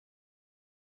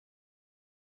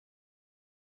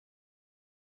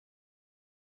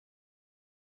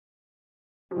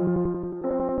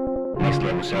Next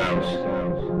level sounds.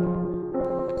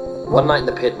 One night in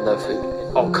the pit, no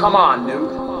food. Oh, come on,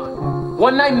 dude.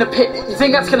 One night in the pit, you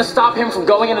think that's gonna stop him from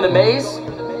going into the maze?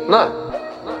 No.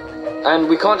 And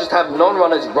we can't just have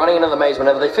non-runners running into the maze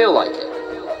whenever they feel like it.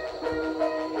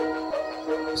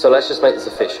 So let's just make this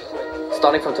official.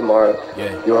 Starting from tomorrow,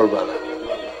 you're a runner.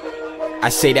 I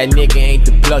say that nigga ain't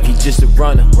the plug, he just a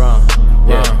runner. Run.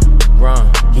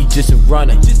 He just a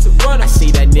runner. I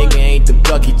say that nigga ain't the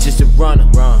plug, he just a runner.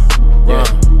 Run.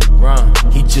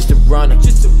 He just a runner.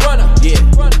 Yeah.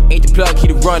 Ain't the plug, he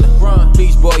the runner.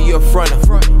 Please, boy, you a fronter.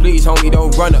 Please, homie,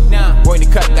 don't run up. Boy, the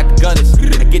cut, got the gunners.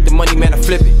 I get the money, man, I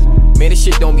flip it. Man, this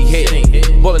shit don't be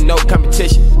hitting. Bullet, no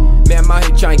competition. Man, I'm out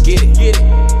here trying to get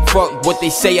it. Fuck what they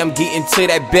say, I'm getting to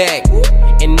that bag.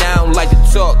 And I don't like to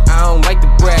talk, I don't like to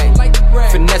brag.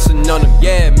 Finessing on them,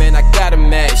 yeah, man, I got her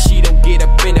mad. She don't get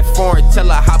up in that foreign, tell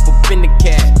her hop up in the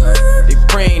cab. They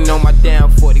praying on my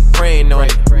downfall, they praying on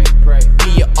it.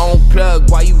 Be your own plug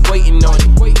while you waiting on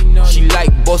it. She like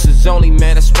bosses only,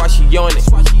 man, that's why she on it.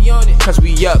 Cause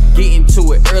we up, getting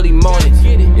to it early morning.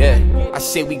 Yeah, I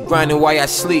say we grinding while I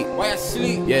sleep.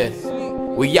 Yeah,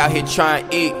 we out here trying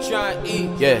to eat.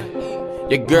 Yeah,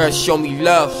 your girl show me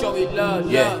love.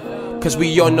 Yeah, cause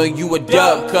we all know you a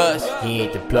dub. Cause he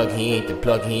ain't the plug, he ain't the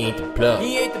plug, he ain't the plug.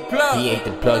 He ain't the plug, he ain't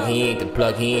the plug, he ain't the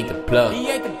plug, he ain't the plug. He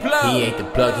ain't the plug, he ain't the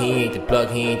plug, he ain't the plug,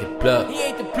 he ain't the plug. He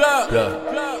ain't the plug,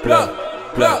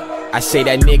 plug. I say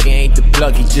that nigga ain't the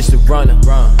plug, he just a runner.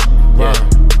 Run.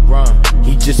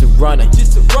 He just a runner.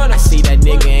 I say that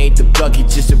nigga ain't the plug, he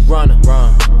just a runner.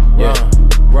 Run.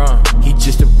 He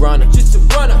just a runner.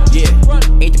 Yeah.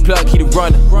 Ain't the plug, he the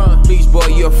runner. Please, boy,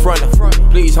 you a fronter.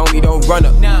 Please, homie, don't run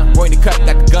up. Boy, the cut,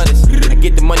 got the gunners. I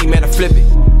get the money, man, I flip it.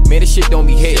 Man, this shit don't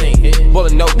be hitting.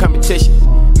 Bullet, no competition.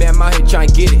 Man, I'm out here trying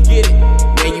to get it.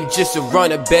 Man, you just a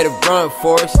runner, better run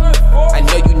for us. I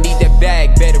know you need that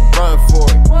bag, better run for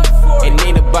it. It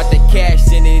ain't about the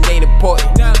cash, and it ain't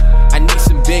important. I need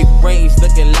some big rings,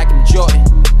 looking like I'm Jordan.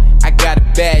 I got a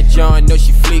badge on, know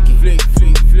she fleeky.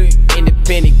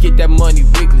 Independent, get that money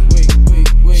weekly.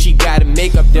 She got her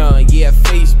makeup done, yeah,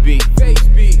 face beat.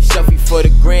 Selfie for the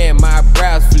gram, my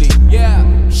eyebrows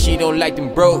fleek. She don't like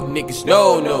them broke niggas,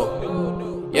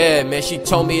 no. Yeah, man, she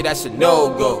told me that's a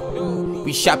no-go.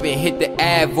 We shopping, hit the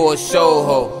Ave or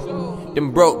Soho.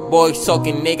 Them broke boys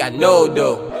talking, they got no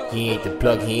dough. He ain't the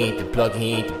plug, he ain't the plug,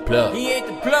 he ain't the plug. He ain't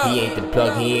the plug, he ain't the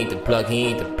plug, he ain't the plug, he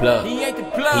ain't the plug. He ain't the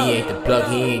plug, he ain't the plug,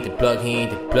 he ain't the plug, he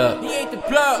ain't the plug. He ain't the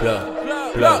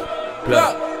plug,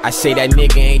 plug. I say that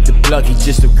nigga ain't the plug, he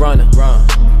just a runner. Run.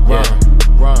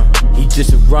 He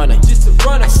just a runner.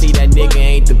 I say that nigga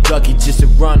ain't the plug, he just a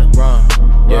runner. Run.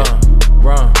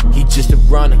 He just a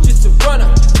runner.